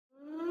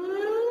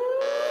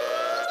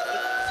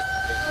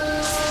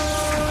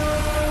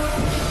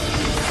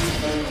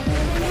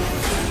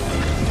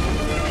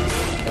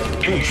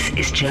This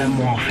is Germ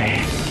Warfare,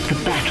 the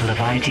battle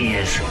of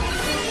ideas.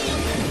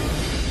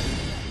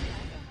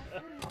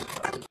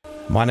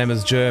 My name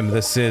is Germ.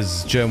 This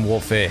is Germ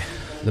Warfare,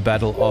 the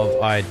battle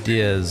of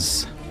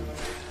ideas.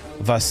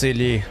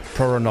 Vasily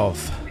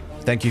Proronov,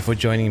 thank you for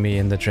joining me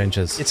in the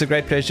trenches. It's a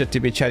great pleasure to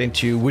be chatting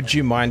to you. Would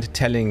you mind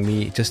telling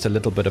me just a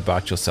little bit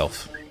about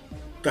yourself?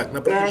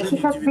 He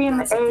has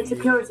been a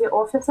security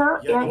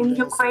officer in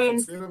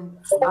Ukraine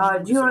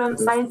during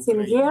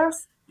 19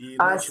 years,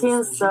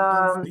 since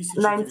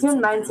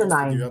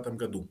 1999.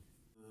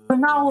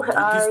 Now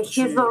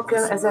he's working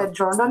as a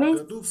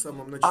journalist.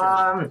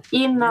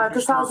 In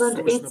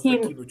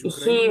 2018,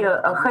 he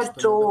had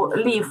to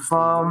leave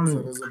from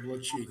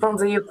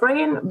the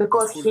Ukraine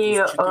because he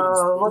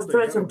was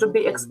threatened to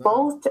be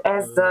exposed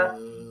as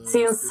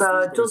since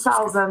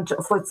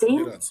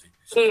 2014.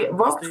 He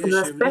worked for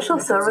the special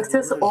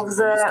services of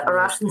the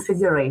Russian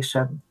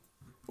Federation.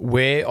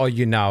 Where are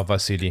you now,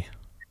 Vasily?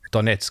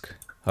 Donetsk,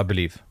 I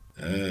believe.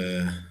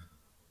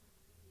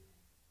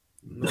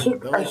 He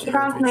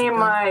can't name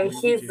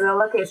his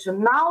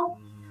location now.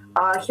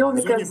 He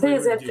only can say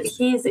that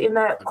he's in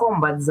a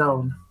combat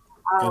zone.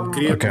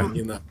 Okay.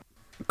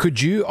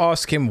 Could you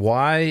ask him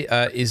why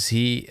is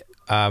he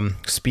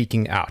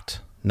speaking out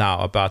now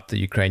about the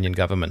Ukrainian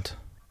government?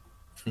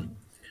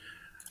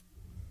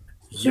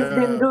 He's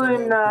been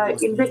doing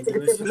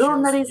investigative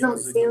journalism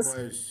since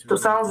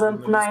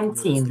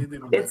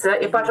 2019. It's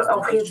a part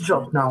of his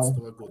job now.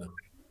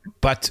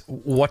 But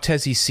what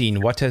has he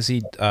seen? What has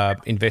he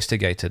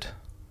investigated?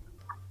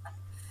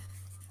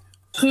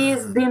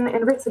 He's been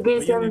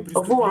investigating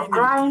war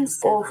crimes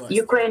of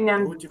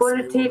Ukrainian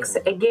politics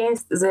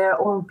against their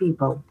own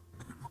people.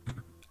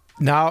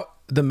 Now,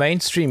 the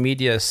mainstream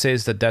media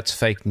says that that's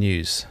fake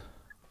news.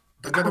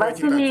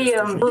 Vasily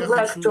would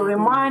like to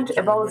remind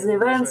about the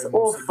events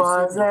of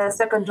the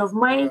 2nd of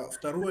May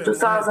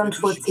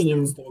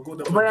 2014,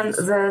 when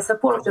the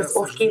supporters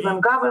of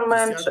Kievan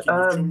government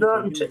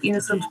burned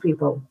innocent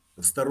people.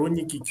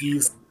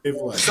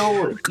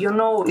 So, you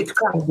know, it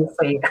can't be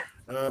fake.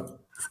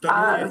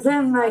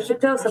 Then he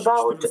tells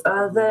about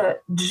the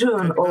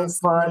June of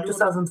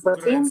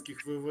 2014,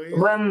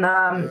 when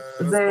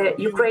the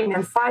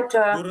Ukrainian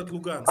fighter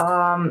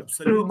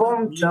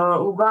bombed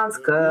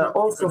Lugansk,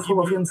 also full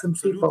of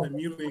innocent people.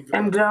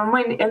 And there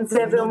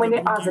were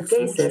many other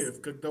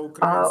cases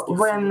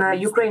when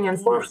Ukrainian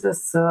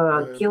forces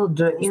killed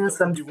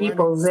innocent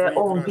people, their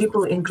own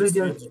people,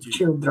 including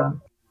children.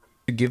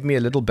 Give me a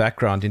little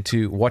background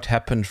into what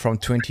happened from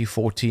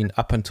 2014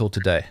 up until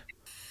today.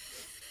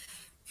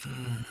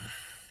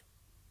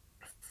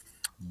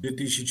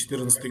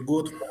 2014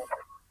 год.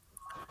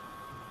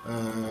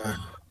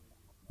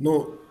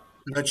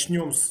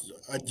 Начнем с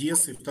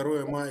Одессы.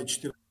 2 мая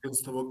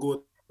 2014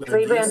 года.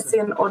 The events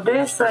in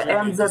Odessa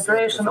and the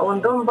operation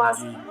on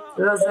Donbass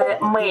were the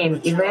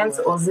main events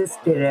of this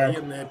period.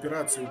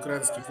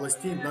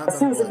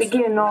 Since the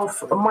beginning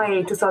of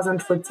May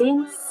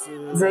 2014,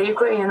 the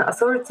Ukrainian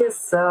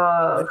authorities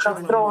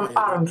have thrown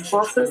armed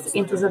forces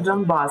into the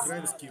Donbass,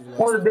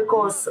 only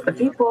because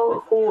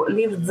people who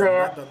lived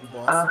there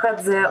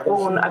had their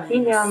own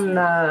opinion,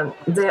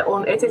 their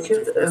own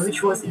attitude,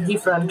 which was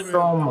different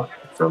from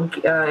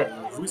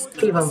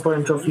Kievan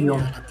point of view.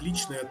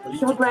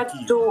 He would like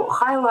to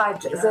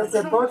highlight that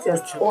the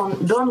protests on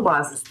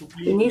Donbass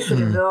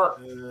initially were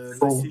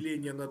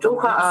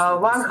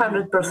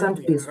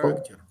 100%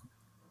 peaceful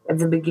at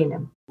the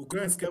beginning.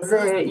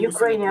 The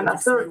Ukrainian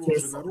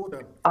authorities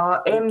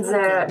aimed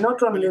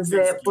not only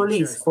the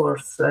police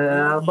force,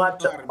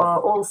 but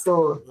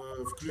also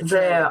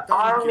the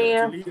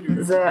army,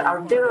 the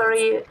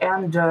artillery,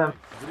 and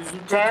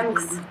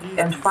tanks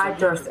and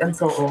fighters, and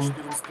so on.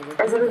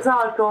 As a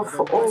result of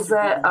all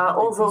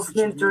those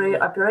military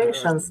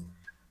operations,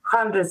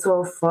 hundreds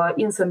of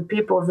innocent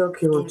people were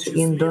killed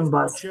in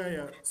Donbass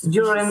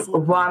during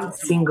one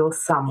single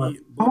summer.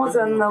 More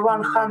than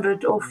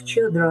 100 of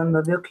children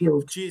were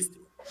killed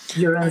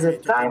during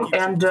that time,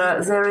 and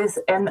there is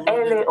an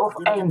alley of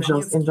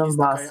angels in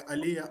Donbass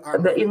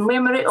in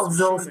memory of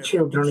those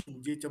children.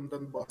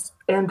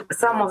 And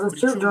some of the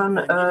children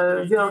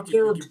were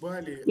killed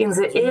in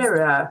the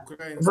area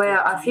where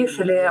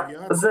officially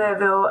there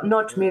were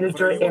not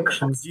military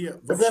actions.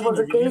 There was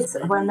a case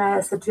when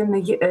a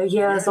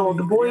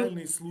 13-year-old boy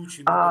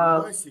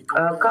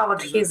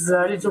covered his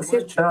little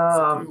sister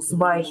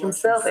by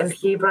himself, and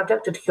he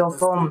protected her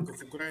from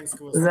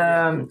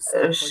the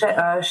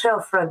shell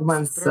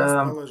fragments.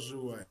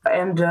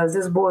 And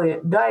this boy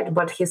died,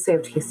 but he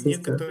saved his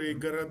sister.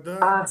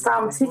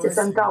 Some cities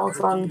and towns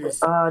on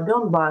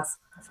Donbass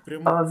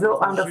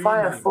were under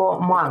fire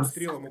for months,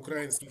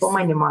 for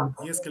many months.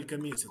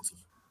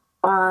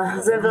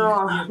 There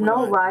were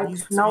no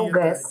light, no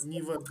gas,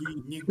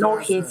 no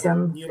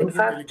heating. In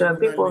fact,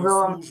 people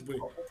were on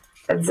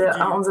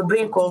the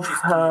brink of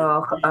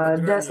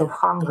death of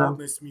hunger.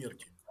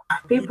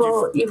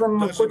 People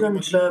even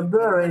couldn't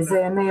bury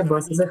their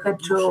neighbors. They had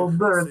to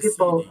bury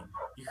people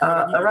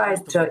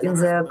right in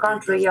the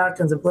country yard,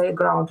 in the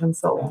playground, and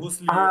so on.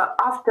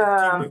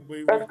 After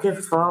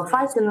active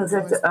fighting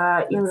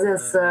in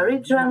these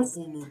regions,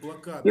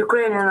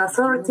 Ukrainian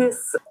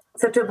authorities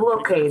set a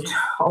blockade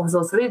of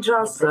those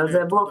regions,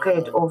 the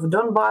blockade of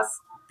Donbas,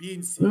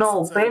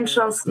 no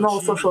pensions, no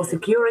social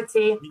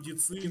security.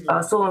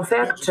 So in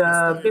fact,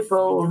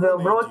 people were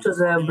brought to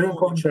the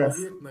brink of death.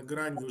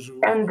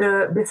 And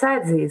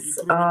besides this,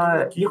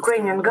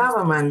 Ukrainian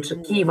government,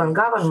 Kievan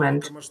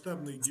government,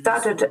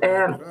 started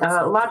a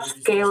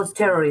large-scale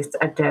terrorist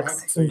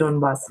attacks in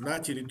Donbas. На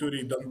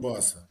территории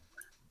Донбасса.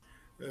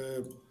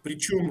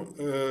 Причем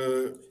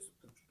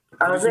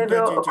There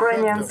were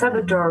Ukrainian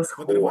saboteurs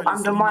who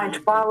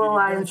undermined power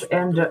lines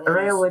and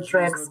railway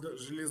tracks,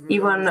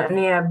 even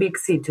near big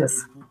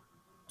cities,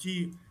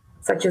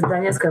 such as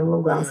Donetsk and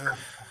Lugansk.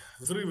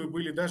 взрывы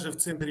были даже в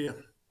центре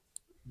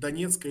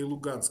Донецка и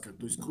Луганска.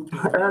 То есть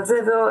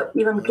There were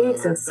even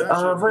cases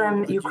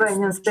when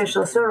Ukrainian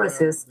special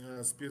services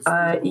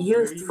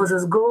used for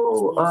this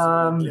goal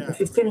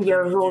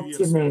 15-year-old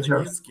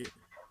teenagers.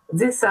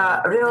 These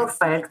are real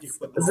facts.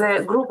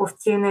 The group of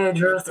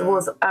teenagers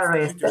was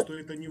arrested,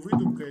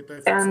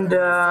 and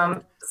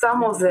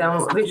some of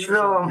them, which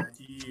were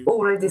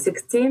already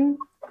 16,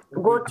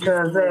 got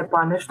their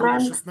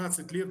punishment,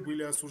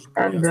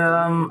 and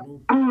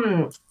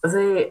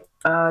they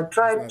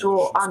tried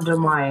to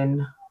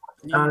undermine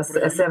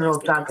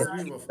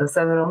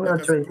several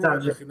military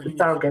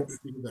targets.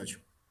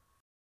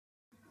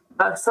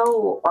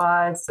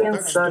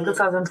 Since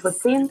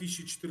 2014,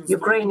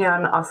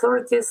 Ukrainian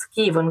authorities,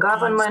 Kievan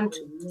government,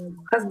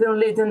 has been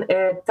leading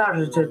a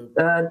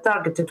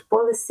targeted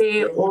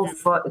policy of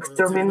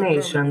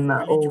extermination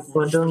of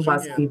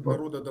Donbas people.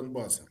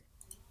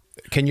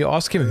 Can you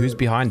ask him who's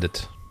behind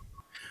it?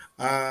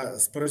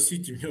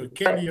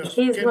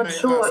 He's not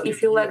sure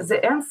if you like the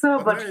answer,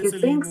 but he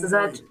thinks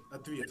that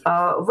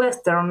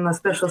Western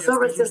special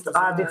services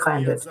are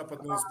behind it.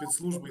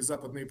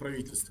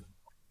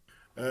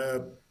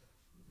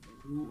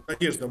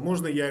 Надежда,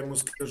 можно я ему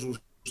скажу,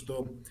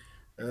 что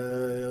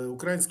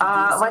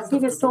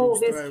Vasily saw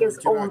with his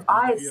own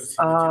eyes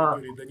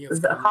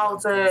how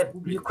the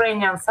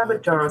Ukrainian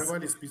saboteurs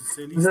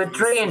were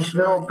trained,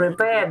 were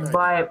prepared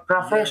by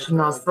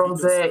professionals from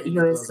the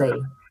USA.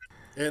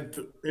 And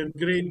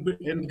Great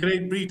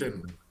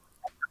Britain.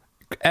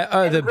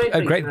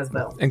 Britain as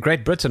well. In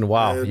Great Britain,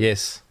 wow,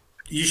 yes.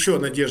 Еще,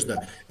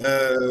 Надежда,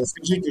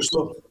 скажите,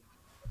 что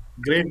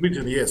Great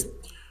Britain, yes.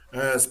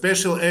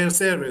 Special Air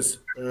Service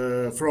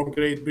from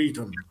Great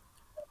Britain.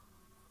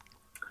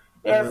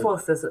 Air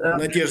Forces.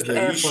 Надежда,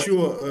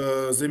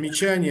 еще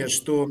замечание,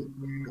 что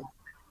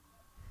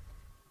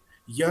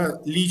я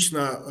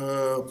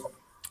лично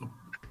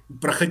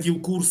проходил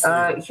курсы.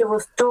 He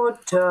was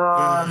taught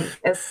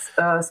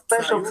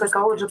special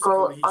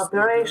psychological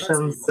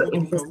operations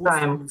in his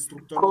time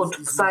called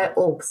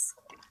PsyOps.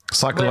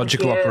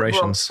 Psychological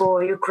operations.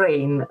 For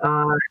Ukraine.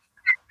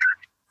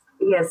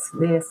 Yes.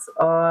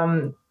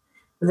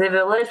 They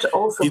were led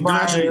also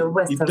by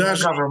Western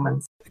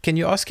governments. Can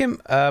you ask him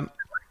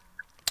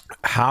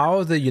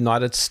how the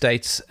United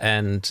States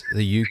and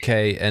the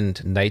UK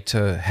and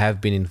NATO have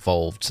been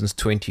involved since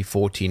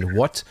 2014?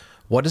 What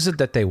is it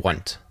that they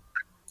want?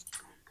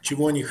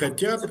 Чего они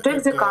хотят, to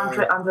take the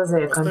country under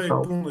their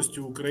control.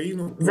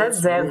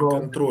 That's their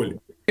goal.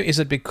 Is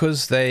it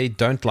because they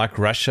don't like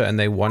Russia and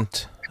they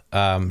want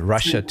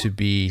Russia to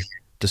be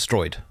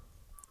destroyed?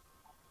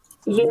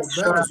 Yes,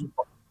 sure.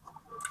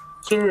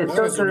 She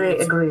totally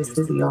agrees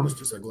with you.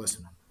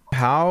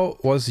 How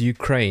was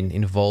Ukraine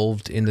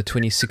involved in the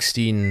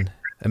 2016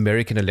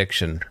 American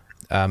election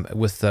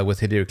with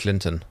Hillary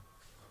Clinton?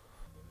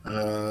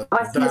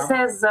 Vasily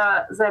says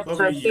that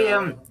he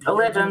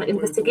led an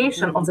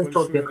investigation on the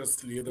topic,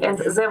 and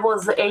there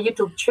was a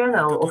YouTube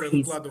channel of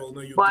his,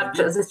 but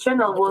this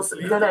channel was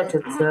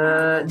deleted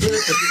soon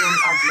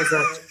after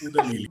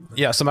that.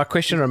 Yeah, so my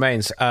question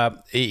remains.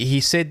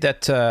 He said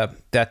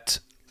that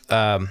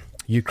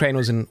Ukraine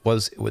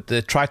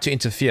tried to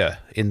interfere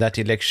in that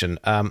election.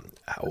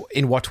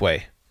 In what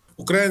way?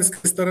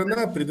 Украинская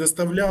сторона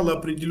предоставляла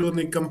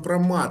определенный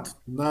компромат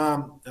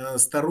на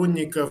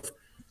сторонников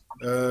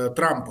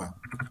Трампа.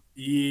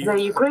 The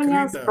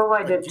Ukrainians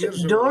provided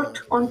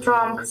dirt on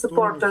Trump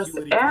supporters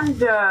and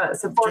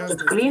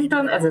supported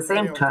Clinton at the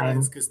same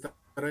time.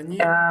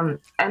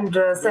 And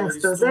thanks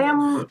to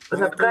them,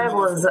 that guy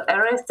was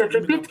arrested.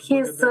 Repeat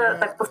his...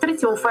 Так,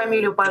 повторите его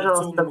фамилию,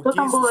 пожалуйста. Кто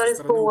там был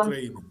арестован?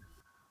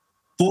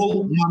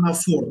 Paul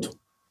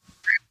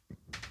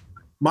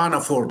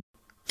Manafort.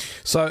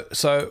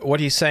 So what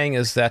he's saying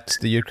is that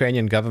the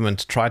Ukrainian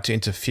government tried to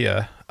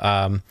interfere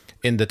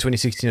in the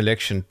 2016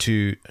 election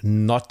to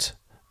not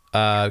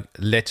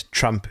let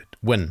Trump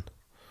win.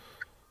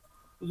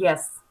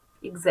 Yes,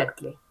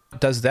 exactly.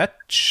 Does that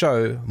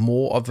show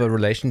more of a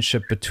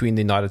relationship between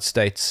the United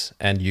States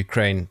and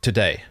Ukraine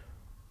today?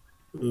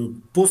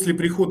 После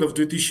прихода в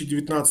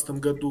 2019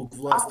 году к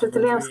власти After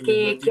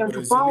Zelensky came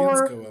to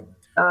power,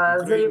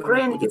 the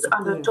Ukraine is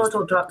under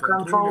total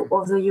control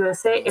of the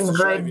USA and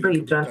Great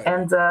Britain,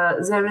 and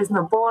there is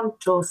no point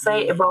to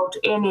say about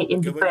any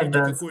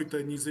independence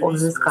of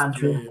this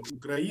country.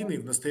 Украины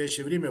в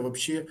настоящее время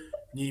вообще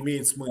не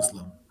имеет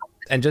смысла.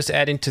 And just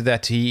adding to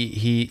that,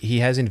 he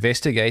has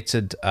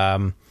investigated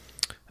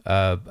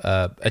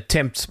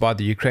attempts by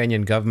the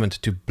Ukrainian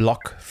government to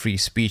block free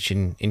speech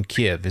in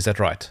Kiev. Is that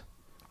right?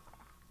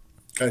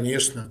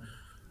 Конечно.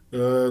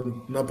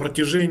 На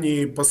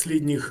протяжении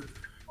последних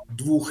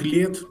 2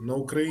 лет на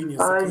Украине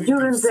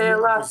During the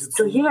last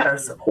 2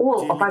 years,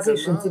 all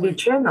opposition TV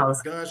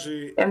channels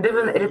and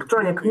even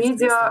electronic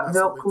media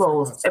were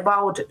closed.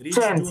 About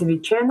 10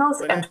 TV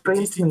channels and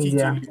print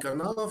media.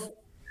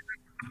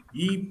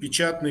 И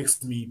печатных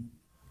СМИ.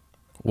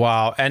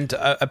 Wow. And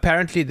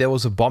apparently there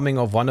was a bombing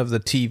of one of the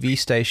TV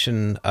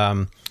station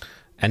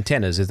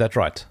antennas. Is that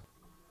right?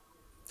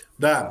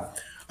 Да.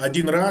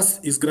 Один раз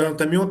из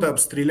гранатомета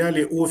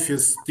обстреляли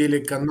офис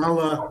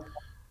телеканала.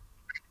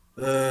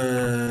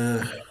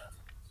 There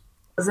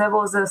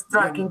was a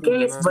striking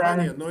case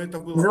when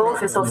the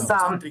office of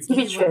some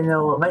TV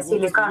channel,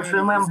 Vasily, can't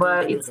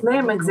remember its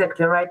name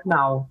exactly right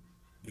now,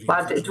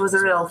 but it was a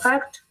real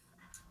fact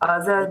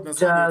that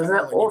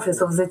the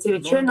office of the TV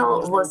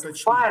channel was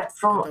fired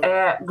from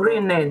a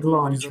grenade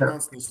launcher.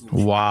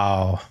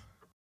 Wow.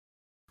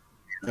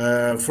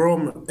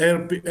 From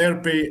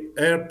RPG.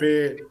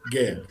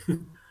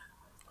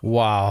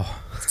 Wow.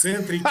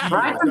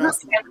 Right in the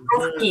center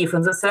of Kiev,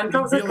 in the center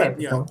of the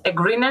capital, a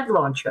grenade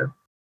launcher.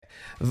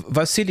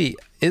 Vasily,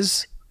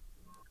 is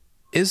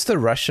the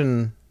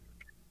Russian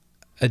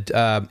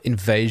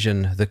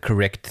invasion the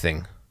correct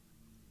thing?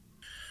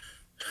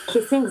 He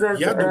thinks that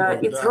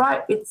it's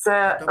right. It's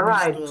a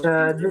right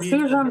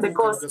decision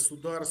because,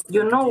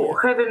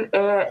 having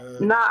a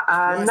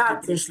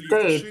Nazi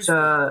state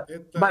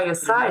by your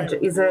side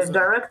is a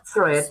direct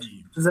threat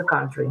to the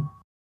country.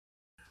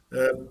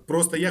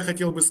 Просто я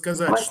хотел бы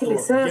сказать, Vasily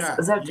says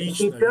that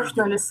he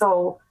personally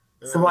saw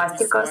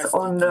swastikas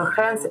on the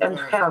hands and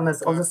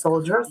helmets of the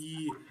soldiers,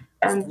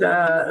 and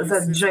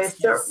that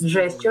gesture,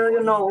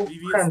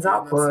 hands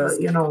up,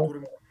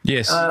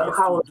 Yes.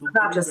 how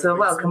Nazis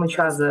welcome each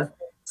other.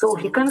 So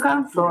he can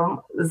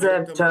confirm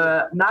that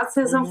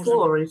Nazism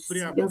flourishes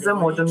in the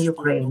modern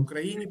Ukraine.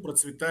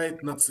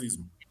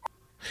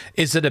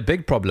 Is it a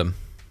big problem?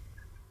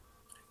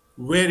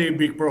 Very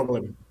big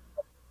problem.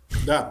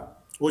 Да,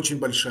 очень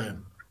большая.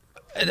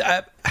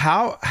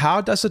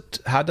 How does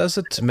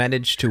it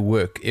manage to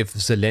work if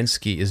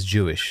Zelensky is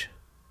Jewish?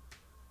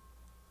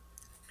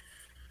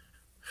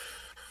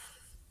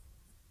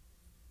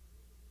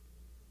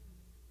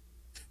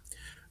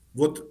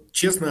 Вот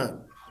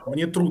честно,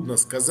 мне трудно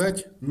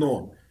сказать,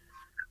 но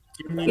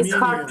тем не It's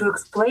hard to менее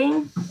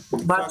explain,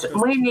 but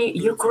many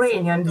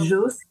Ukrainian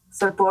Jews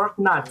support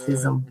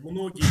Nazism.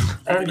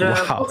 And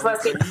Wow.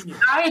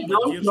 I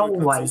don't know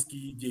why.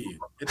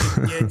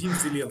 Это не один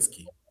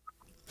Зеленский.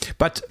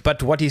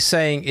 But what he's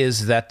saying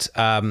is that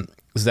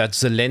that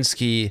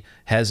Zelensky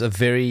has a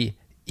very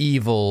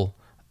evil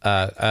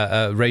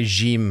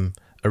regime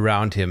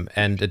around him,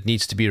 and it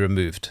needs to be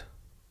removed.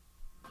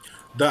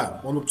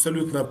 Да, он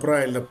абсолютно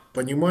правильно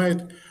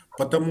понимает,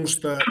 потому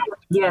что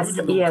Yes,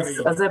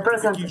 the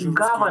present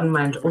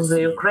government of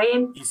the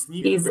Ukraine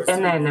is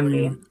an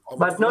enemy,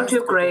 but not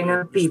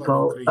Ukrainian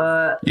people.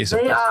 Yes,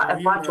 They of course. are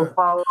a part of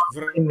our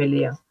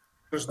family,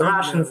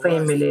 Russian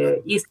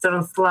family,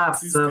 Eastern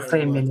Slavs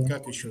family.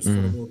 Как еще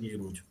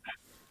сформулировать?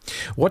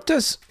 What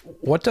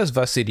does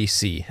Vasily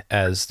see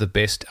as the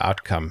best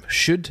outcome?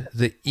 Should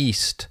the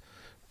East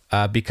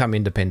become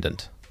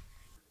independent?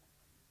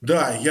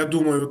 Да, я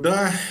думаю,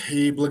 да,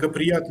 и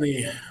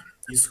благоприятный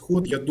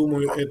исход, я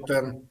думаю,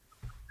 это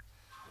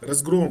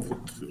разгром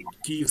вот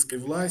киевской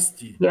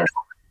власти. Yes.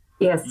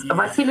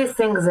 Vasily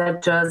thinks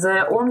that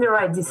the only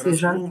right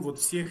decision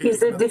is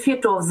the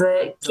defeat of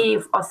the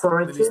Kiev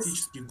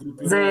authorities,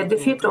 the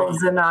defeat of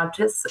the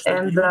Nazis,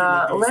 and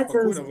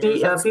letting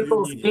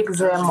people speak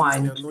their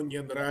mind. Оно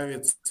не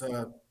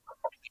нравится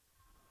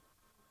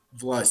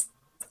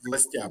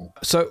властям.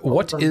 So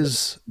what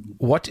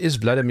is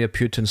Vladimir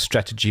Putin's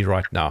strategy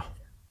right now?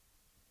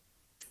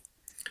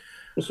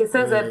 He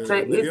says that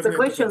it's a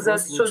question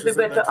that should be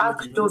better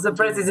asked to the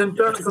president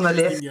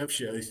personally. Не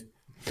общаюсь.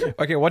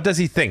 Okay, what does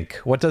he think?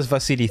 What does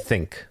Vasily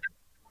think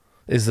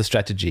is the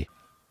strategy?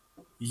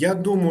 Я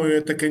думаю,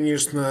 это,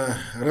 конечно,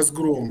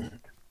 разгром.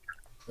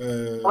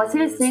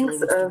 Vasily thinks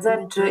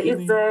that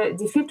it's the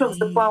defeat of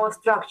the power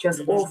structures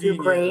of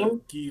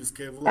Ukraine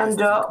and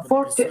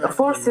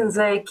forcing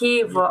the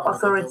Kiev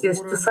authorities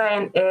to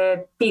sign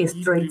a peace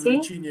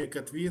treaty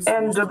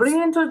and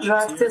bringing to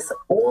justice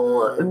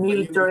all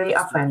military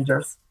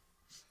offenders.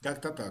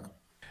 Как-то так.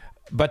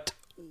 But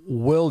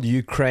will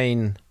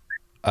Ukraine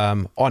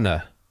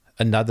honor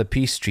another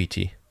peace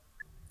treaty?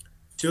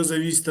 Все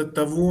зависит от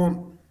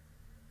того,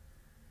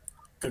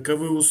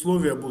 каковы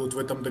условия будут в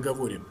этом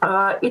договоре.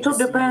 It all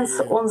depends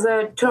on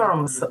the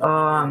terms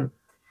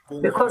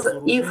Because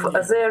if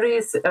there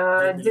is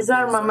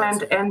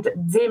disarmament and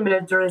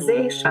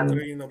demilitarization,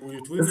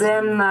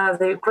 then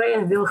the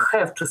Ukraine will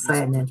have to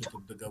sign it.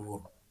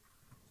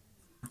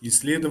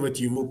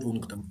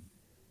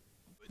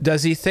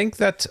 Does he think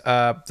that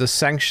the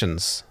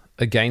sanctions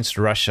against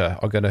Russia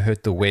are going to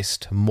hurt the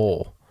West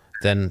more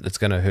than it's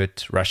going to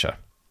hurt Russia?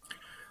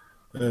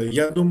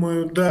 Я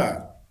думаю,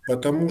 да,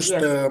 потому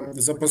что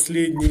за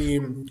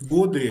последние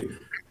годы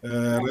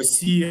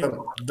Россия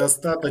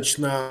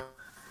достаточно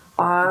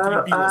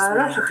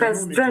Russia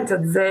has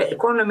strengthened the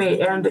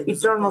economy and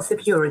internal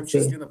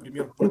security,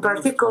 in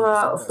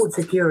particular food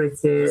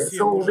security,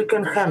 so we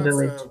can handle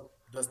it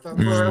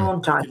for a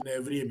long time.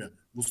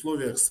 В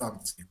условиях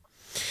санкций.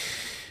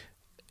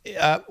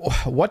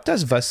 What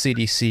does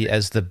Vasily see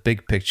as the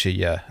big picture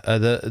here?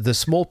 The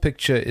small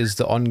picture is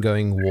the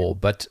ongoing war,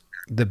 but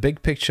the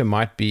big picture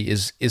might be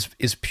is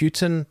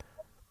Putin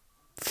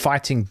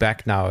fighting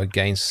back now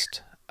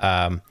against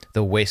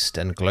the West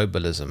and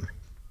globalism?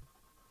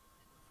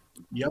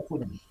 Я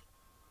понял.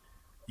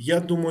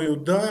 Я думаю,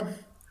 да,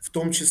 в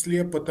том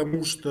числе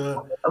потому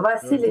что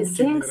Vasily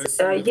thinks,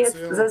 yes,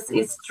 this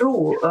is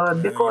true,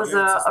 because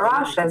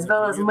Russia, as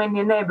well as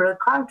many neighboring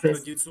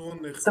countries,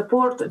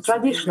 support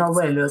traditional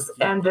values,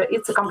 and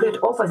it's a complete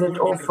opposite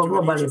of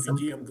globalism.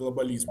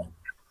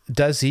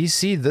 Does he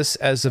see this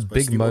as a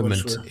big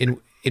moment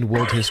in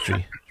world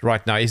history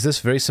right now? Is this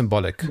very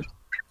symbolic?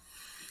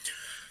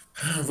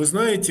 Вы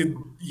знаете,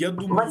 я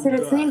думаю, Vasily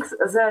thinks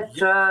that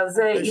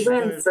the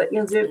events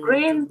in the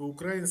Ukraine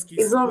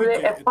is only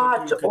a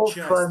part of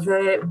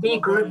the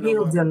big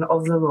rebuilding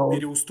of the world.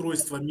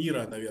 Переустройство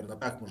мира, наверное,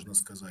 так можно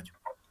сказать.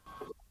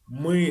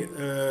 Мы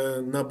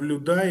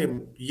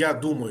наблюдаем, я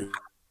думаю,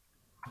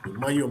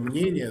 мое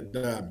мнение,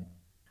 да,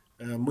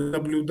 мы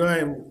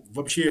наблюдаем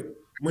вообще,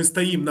 мы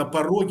стоим на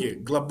пороге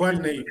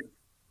глобального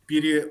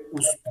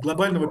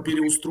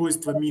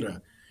переустройства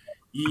мира.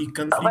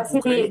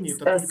 Vasily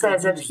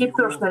says that he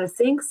personally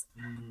thinks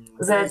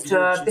that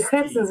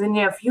perhaps in the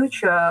near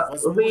future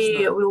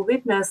we will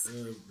witness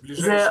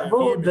the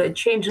world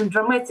changing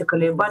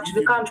dramatically, but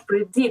we can't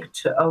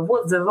predict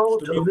what the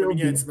world will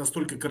be.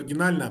 Настолько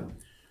кардинально,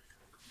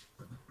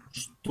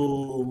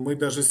 что мы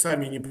даже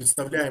сами не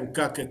представляем,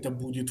 как это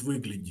будет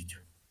выглядеть.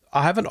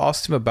 I haven't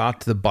asked him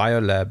about the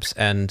biolabs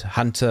and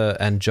Hunter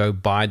and Joe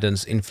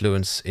Biden's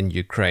influence in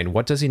Ukraine.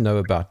 What does he know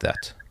about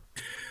that?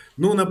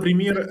 Ну,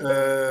 например,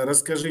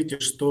 расскажите,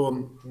 что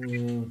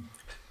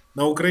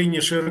на Украине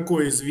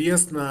широко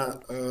известна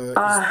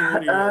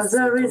история...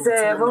 There is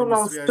a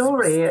well-known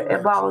story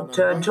about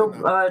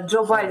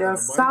Joe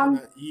Biden's son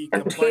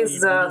and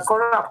his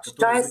corrupt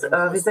ties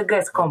with the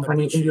gas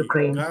company in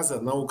Ukraine. Газа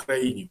на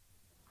Украине.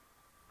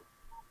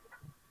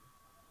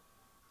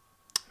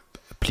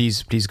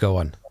 Please go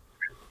on.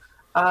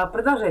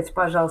 Продолжайте,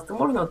 пожалуйста,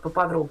 можно вот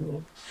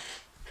поподробнее?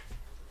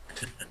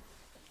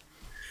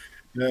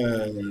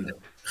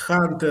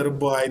 Hunter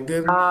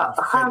Biden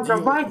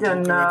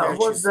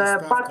was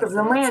part of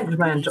the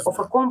management of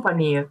a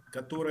company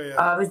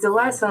with the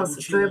license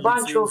to a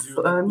bunch of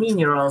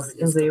minerals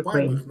in the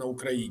Ukraine.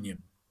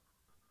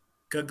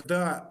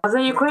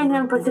 The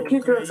Ukrainian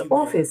prosecutor's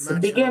office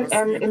began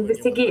an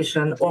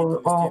investigation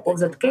of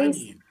that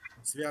case,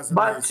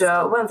 but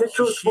when the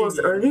truth was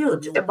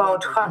revealed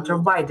about Hunter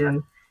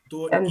Biden,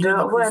 and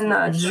when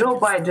Joe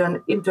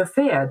Biden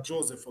interfered,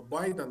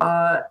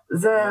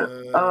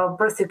 the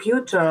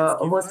prosecutor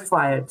was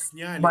fired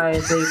by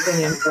the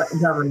Ukrainian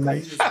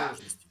government.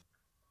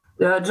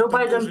 Joe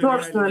Biden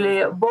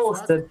personally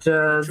boasted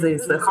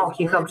this, how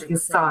he helped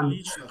his son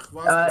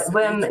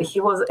when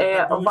he was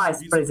a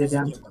vice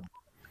president.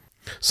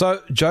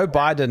 So Joe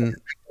Biden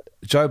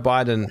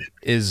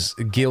is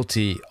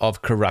guilty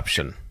of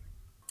corruption.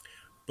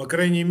 По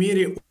крайней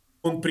мере,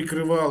 он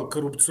прикрывал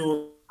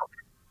коррупционные.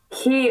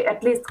 He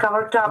at least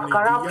covered up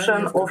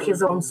corruption of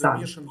his own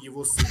son.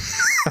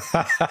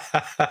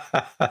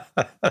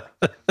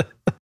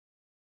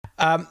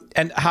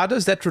 And how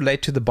does that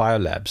relate to the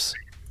biolabs?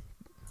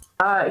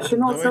 He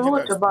knows a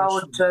lot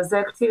about the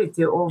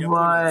activity of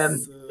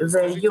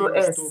the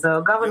US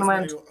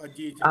government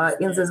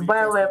in these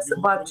biolabs,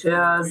 but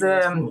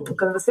the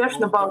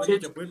conversation about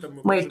it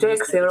may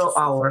take several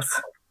hours.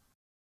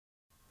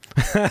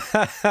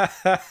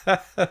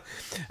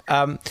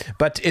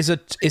 But is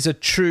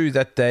it true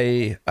that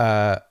they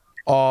are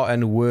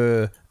and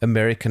were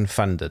American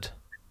funded?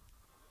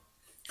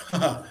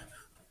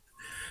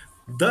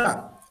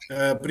 Да.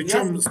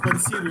 Причем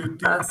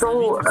спонсируют.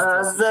 So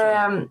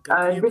the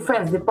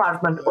Defense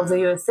Department of the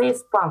USA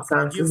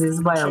sponsors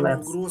these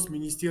biolabs.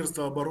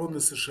 Министерство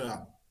обороны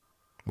США.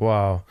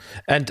 Wow.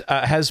 And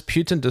has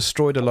Putin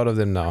destroyed a lot of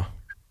them now?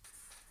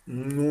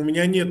 Ну, у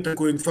меня нет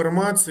такой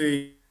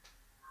информации.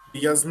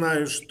 Я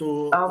знаю,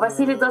 что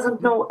Vasily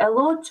doesn't know a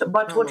lot,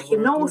 but what he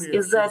knows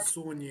is that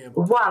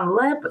one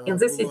lab in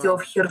the city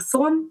of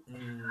Kherson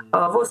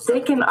was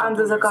taken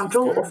under the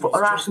control of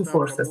Russian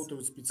forces,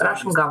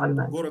 Russian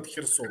government. Город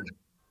Херсон.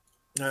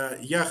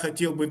 Я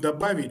хотел бы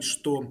добавить,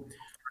 что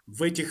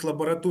в этих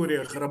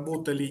лабораториях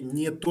работали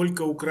не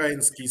только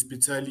украинские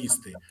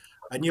специалисты,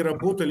 они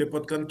работали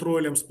под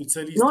контролем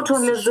специалистов Not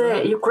only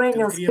США, the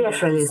Ukrainian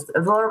конкретно из specialists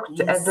worked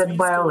at the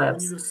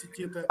biolabs,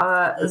 университета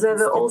there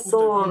were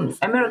also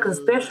American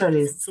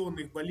specialists,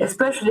 инфекционных болезней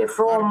especially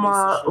from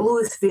армии США.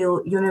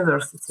 Louisville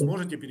University.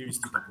 Сможете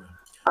перевести такое?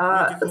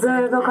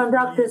 They were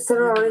conducted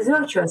several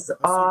researches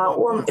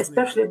on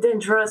especially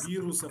dangerous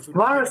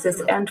viruses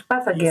and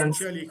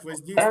pathogens,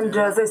 and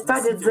they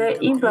studied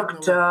the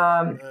impact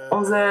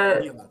on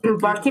the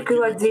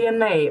particular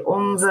DNA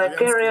on the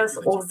carriers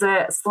of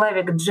the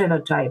Slavic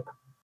genotype.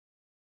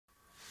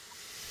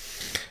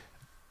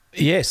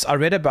 Yes, I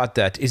read about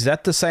that. Is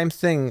that the same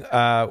thing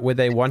where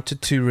they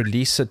wanted to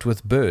release it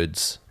with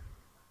birds?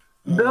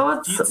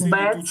 Birds,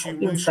 bats,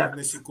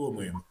 insects.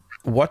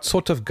 What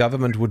sort of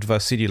government would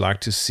Vasily like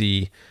to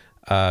see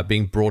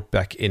being brought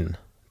back in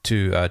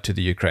to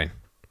the Ukraine?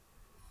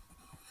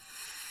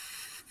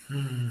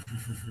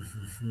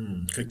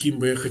 Каким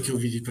бы я хотел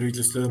видеть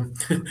правительство?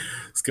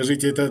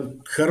 Скажите, это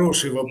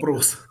хороший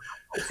вопрос.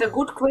 It's a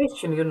good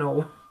question, you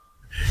know.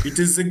 It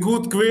is a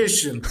good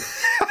question.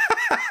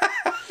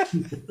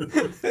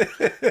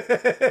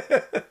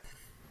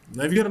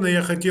 Наверное,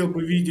 я хотел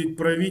бы видеть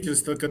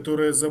правительство,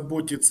 которое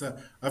заботится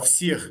о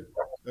всех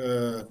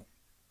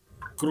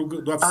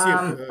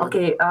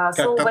Okay,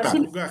 so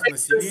Vasily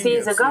wants to see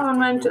the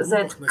government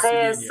that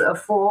cares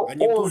for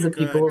all the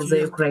people of the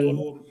Ukraine,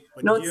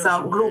 not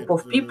some group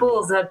of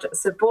people that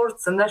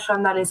supports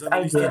nationalist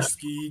ideas.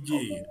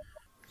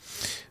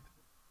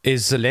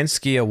 Is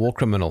Zelensky a war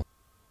criminal?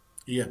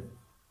 Yeah.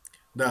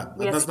 Да,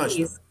 Yes, однозначно.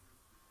 he is.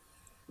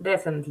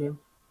 Definitely.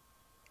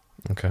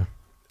 Okay.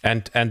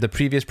 And the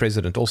previous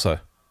president also?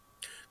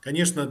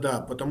 Конечно,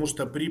 да, потому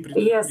что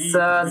Yes,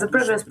 the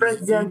previous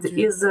president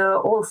is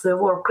also a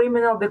war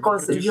criminal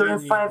because during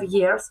 5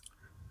 years,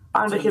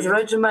 under his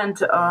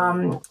regiment,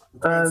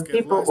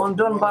 people on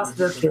Donbass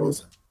were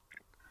killed.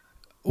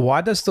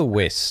 Why does the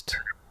West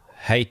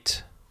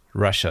hate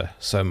Russia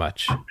so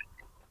much?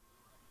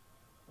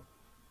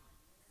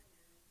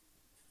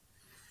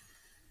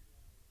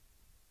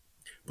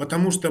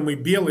 Потому что мы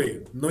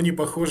белые, но не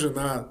похожи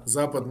на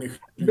западных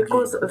людей.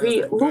 Because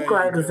we look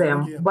like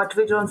them, but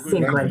we don't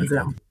think like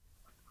them.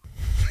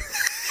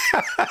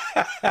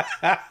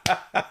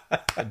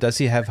 Does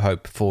he have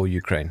hope for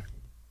Ukraine?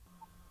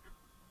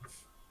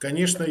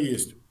 Конечно,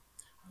 есть.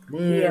 Мы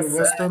Yes,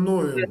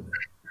 восстановим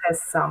has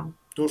some.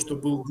 то, что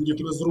будет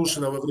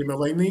разрушено во время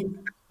войны.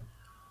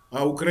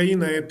 А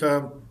Украина –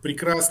 это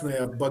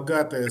прекрасная,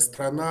 богатая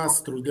страна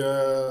с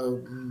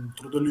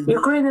трудолюбием.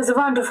 Ukraine is a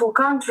wonderful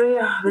country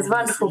with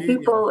wonderful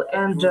people,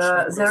 and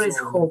there is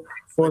hope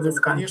for this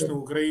country. Конечно,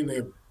 у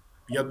Украины,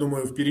 я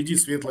думаю, впереди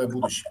светлое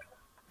будущее.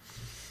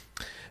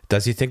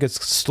 Does he think it's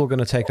still going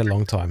to take a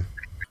long time?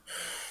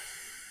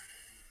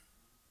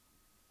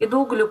 И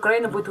долго ли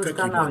Украина будет Какие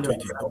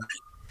восстанавливаться? ответы?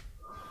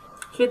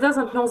 He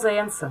doesn't know the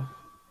answer.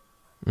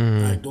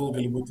 А долго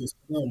ли будет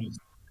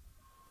восстанавливаться?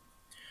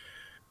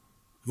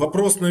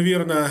 Вопрос,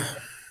 наверное,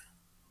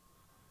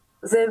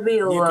 They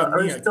will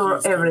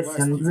restore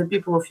everything, the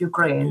people of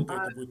Ukraine.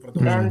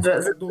 And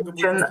the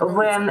question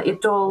when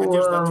it all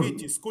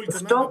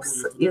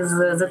stops is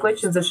the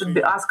question that should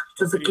be asked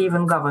to the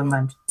Kievan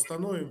government.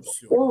 остановим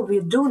все. All we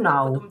do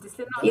now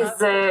is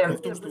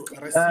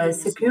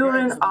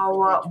securing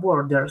our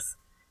borders.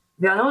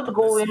 We are not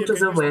going to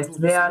the west.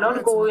 We are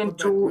not going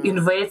to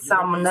invade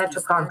some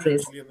NATO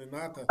countries.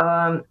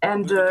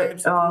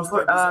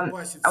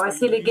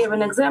 Vasily gave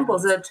an example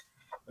that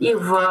if,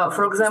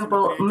 for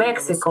example,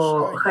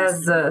 Mexico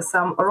has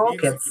some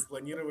rockets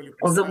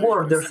on the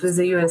borders with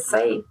the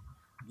USA,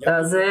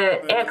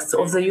 the acts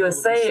of the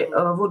USA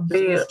would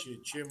be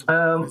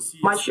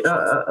much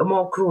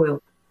more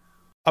cruel.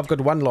 I've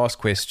got one last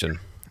question.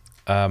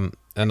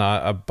 And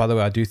I, by the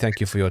way, I do thank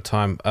you for your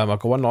time. I've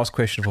got one last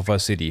question for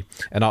Vasily,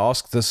 and I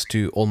ask this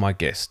to all my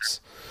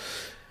guests.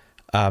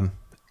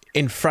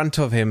 In front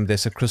of him,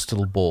 there's a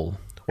crystal ball.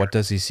 What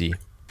does he see?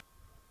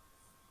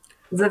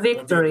 The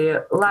victory,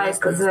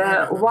 like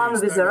the one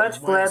with the red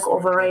flag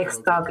over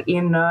Reichstag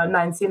in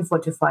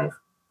 1945.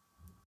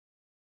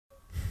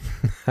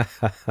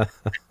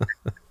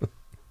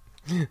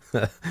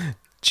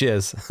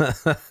 Cheers.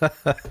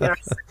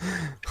 Yes.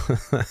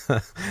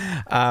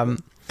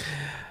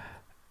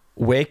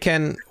 Where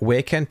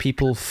can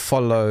people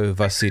follow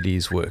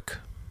Vasily's work?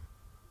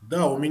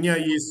 Да, у меня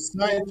есть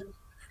сайт.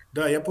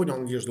 Да, я понял,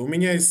 Надежда. У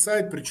меня есть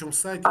сайт, причем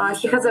сайт...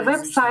 He has a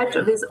website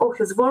with all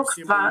his works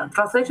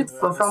translated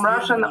from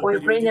Russian or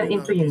Ukrainian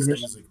into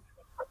English.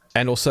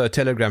 And also a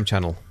Telegram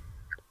channel.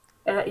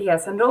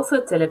 Yes, and also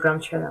a Telegram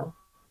channel.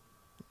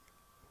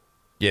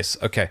 Yes,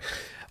 okay.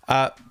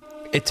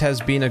 It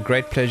has been a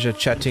great pleasure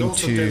chatting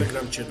Also to...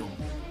 Telegram channel.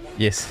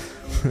 Yes.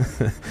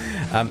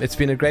 It's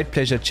been a great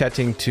pleasure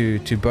chatting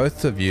to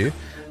both of you.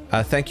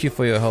 Thank you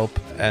for your help,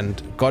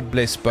 and God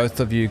bless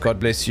both of you. God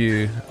bless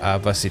you,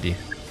 Vasily.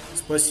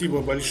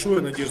 Спасибо большое,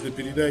 Надежда,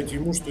 передайте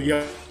ему, что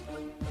я...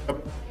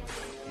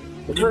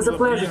 It was a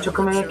pleasure to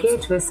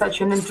communicate with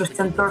such an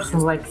interesting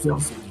person like you.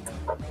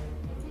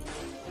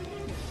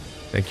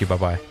 Thank you.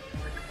 Bye-bye.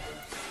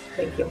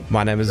 Thank you.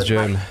 My name is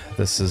Germ.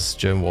 This is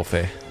Germ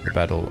Warfare, the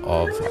battle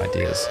of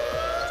ideas.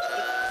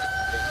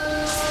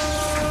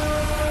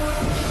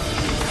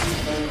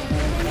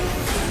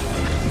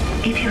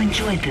 If you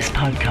enjoyed this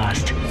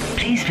podcast,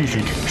 please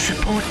visit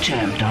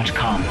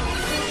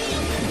supportgerm.com.